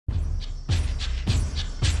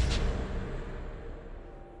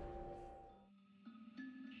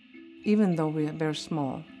even though we are very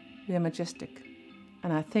small, we are majestic.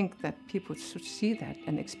 And I think that people should see that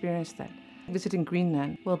and experience that. Visiting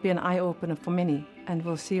Greenland will be an eye-opener for many, and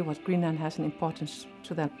we'll see what Greenland has an importance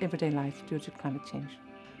to their everyday life due to climate change.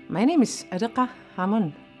 My name is Aleqa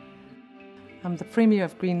Hammond. I'm the Premier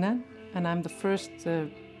of Greenland, and I'm the first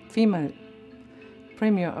female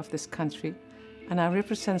Premier of this country. And I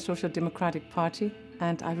represent Social Democratic Party,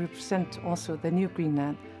 and I represent also the new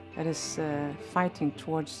Greenland that is fighting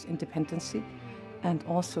towards independence and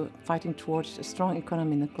also fighting towards a strong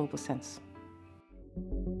economy in a global sense.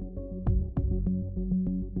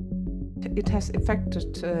 It has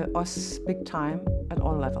affected us big time at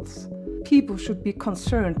all levels. People should be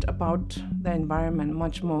concerned about the environment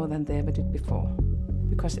much more than they ever did before,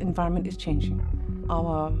 because the environment is changing.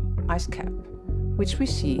 Our ice cap, which we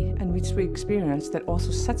see and which we experience, that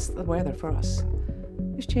also sets the weather for us,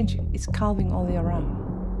 is changing. It's calving all year round.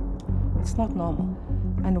 It's not normal.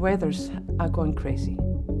 And weathers are going crazy.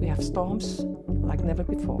 We have storms like never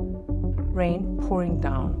before, rain pouring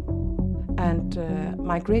down, and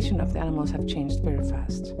migration of the animals have changed very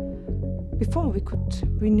fast. Before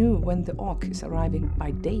we knew when the auk is arriving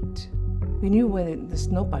by date. We knew when the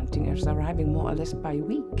snow bunting is arriving more or less by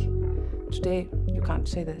week. Today, you can't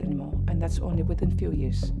say that anymore, and that's only within a few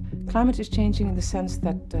years. Climate is changing in the sense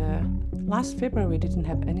that last February we didn't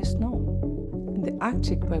have any snow. In the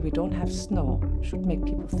Arctic, where we don't have snow, should make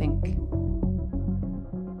people think.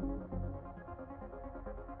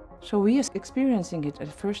 So we are experiencing it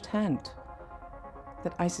at first hand,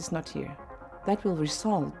 that ice is not here. That will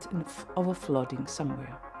result in overflooding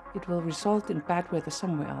somewhere. It will result in bad weather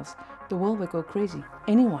somewhere else. The world will go crazy.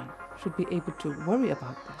 Anyone should be able to worry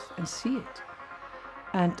about this and see it.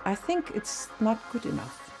 And I think it's not good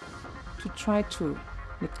enough to try to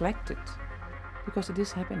neglect it, because it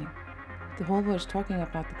is happening. The whole world is talking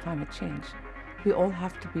about the climate change. We all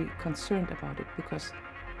have to be concerned about it because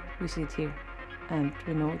we see it here. And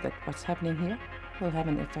we know that what's happening here will have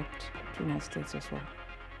an effect to the United States as well.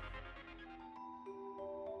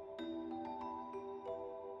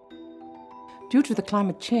 Due to the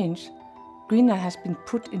climate change, Greenland has been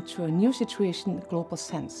put into a new situation in a global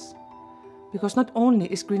sense. Because not only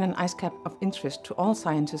is Greenland ice cap of interest to all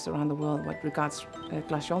scientists around the world with regards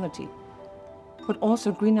glaciology, but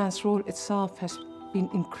also Greenland's role itself has been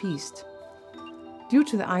increased. Due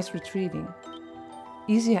to the ice retrieving,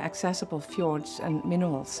 easier accessible fjords and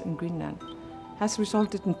minerals in Greenland has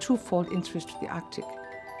resulted in twofold interest to the Arctic.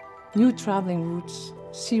 New traveling routes,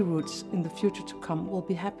 sea routes in the future to come will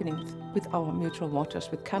be happening with our mutual waters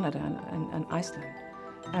with Canada and Iceland.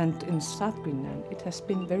 And in South Greenland, it has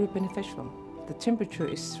been very beneficial. The temperature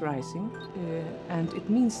is rising, and it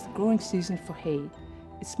means the growing season for hay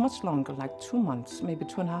is much longer, like 2 months, maybe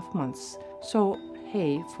 2.5 months. So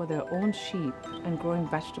hay for their own sheep and growing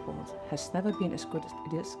vegetables has never been as good as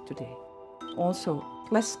it is today. Also,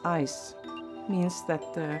 less ice means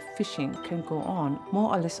that the fishing can go on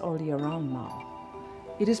more or less all year round now.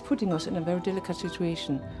 It is putting us in a very delicate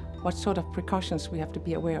situation, what sort of precautions we have to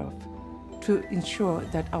be aware of to ensure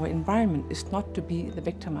that our environment is not to be the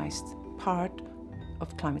victimized part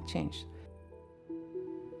of climate change.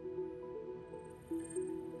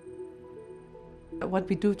 What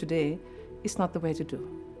we do today is not the way to do.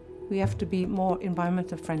 We have to be more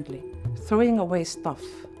environmentally friendly. Throwing away stuff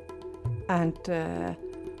and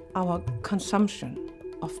our consumption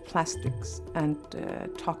of plastics and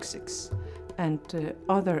toxics and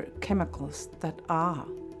other chemicals that are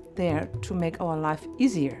there to make our life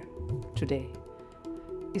easier today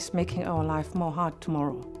is making our life more hard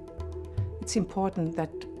tomorrow. It's important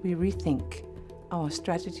that we rethink our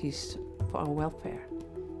strategies for our welfare.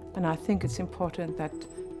 And I think it's important that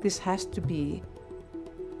this has to be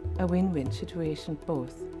a win-win situation,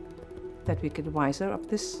 both that we get wiser of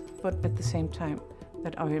this, but at the same time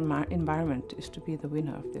that our environment is to be the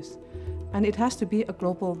winner of this. And it has to be a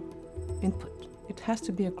global input. It has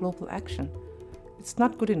to be a global action. It's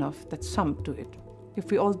not good enough that some do it.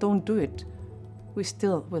 If we all don't do it, we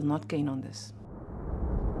still will not gain on this.